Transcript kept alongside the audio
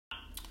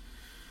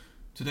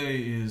Today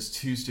is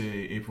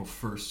Tuesday, April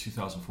 1st,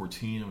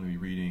 2014. I'm going to be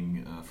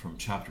reading from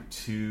Chapter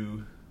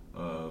 2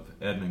 of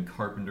Edmund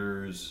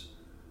Carpenter's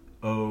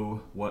Oh,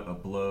 What a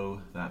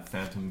Blow That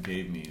Phantom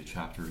Gave Me. The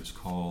chapter is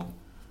called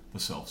The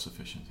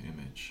Self-Sufficient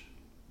Image.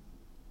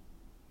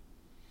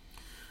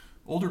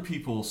 Older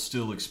people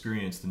still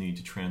experience the need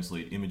to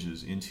translate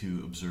images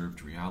into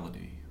observed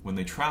reality. When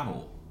they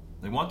travel,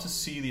 they want to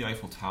see the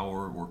Eiffel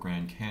Tower or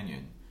Grand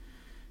Canyon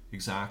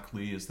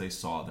exactly as they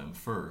saw them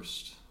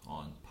first,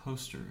 on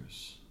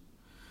posters.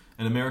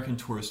 An American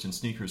tourist in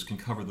sneakers can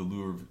cover the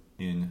Louvre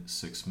in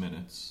 6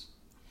 minutes,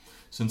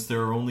 since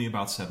there are only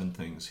about 7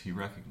 things he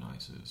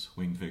recognizes: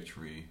 Winged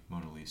Victory,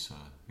 Mona Lisa,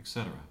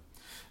 etc.,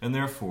 and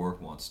therefore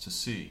wants to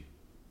see.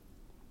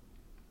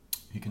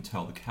 He can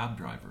tell the cab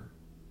driver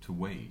to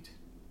wait.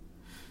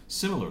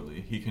 Similarly,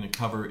 he can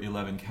cover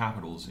 11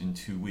 capitals in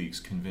 2 weeks,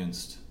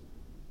 convinced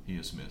he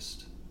has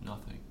missed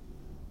nothing.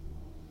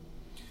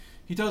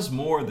 He does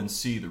more than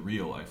see the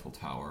real Eiffel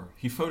Tower.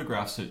 He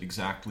photographs it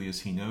exactly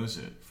as he knows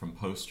it from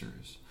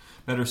posters.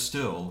 Better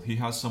still, he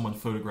has someone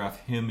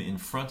photograph him in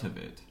front of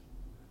it,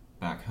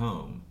 back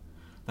home.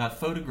 That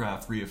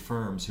photograph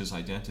reaffirms his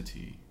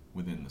identity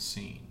within the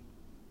scene.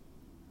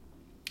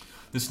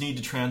 This need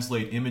to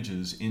translate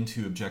images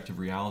into objective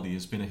reality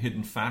has been a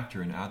hidden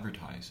factor in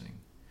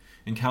advertising.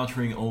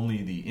 Encountering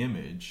only the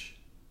image,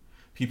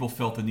 people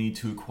felt the need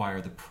to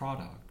acquire the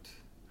product,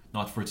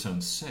 not for its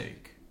own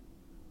sake,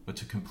 but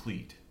to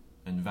complete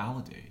and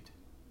validate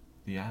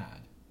the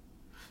ad.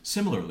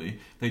 Similarly,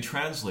 they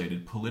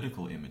translated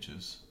political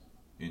images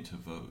into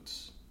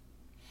votes.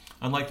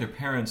 Unlike their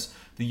parents,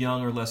 the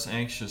young are less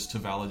anxious to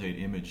validate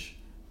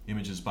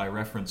images by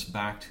reference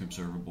back to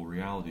observable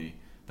reality.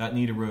 That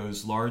need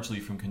arose largely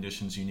from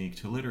conditions unique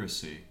to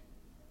literacy,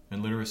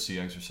 and literacy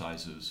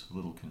exercises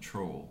little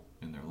control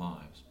in their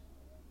lives.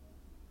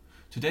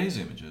 Today's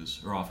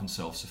images are often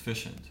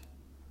self-sufficient.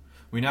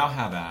 We now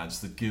have ads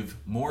that give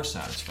more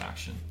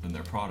satisfaction than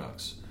their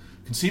products.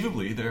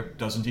 Conceivably, there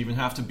doesn't even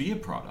have to be a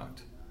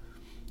product.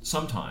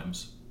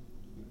 Sometimes,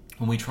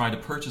 when we try to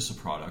purchase a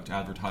product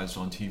advertised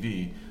on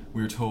TV,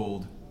 we are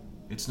told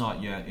it's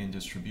not yet in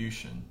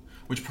distribution,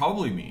 which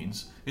probably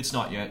means it's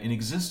not yet in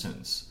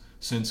existence,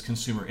 since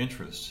consumer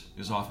interest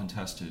is often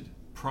tested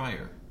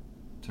prior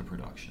to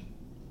production.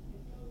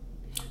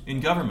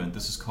 In government,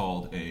 this is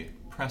called a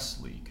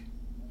press leak.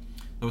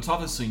 Though it's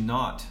obviously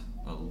not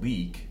a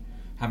leak,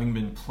 having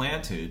been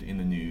planted in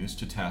the news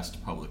to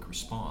test public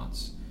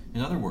response.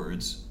 In other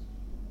words,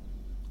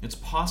 it's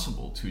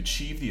possible to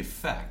achieve the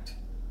effect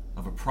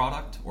of a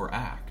product or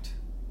act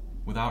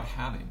without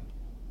having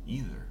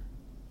either.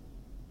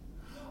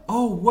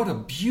 "Oh, what a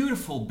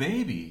beautiful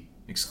baby!"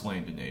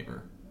 exclaimed a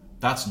neighbor.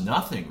 "That's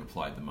nothing,"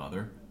 replied the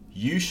mother.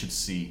 "You should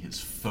see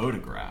his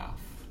photograph."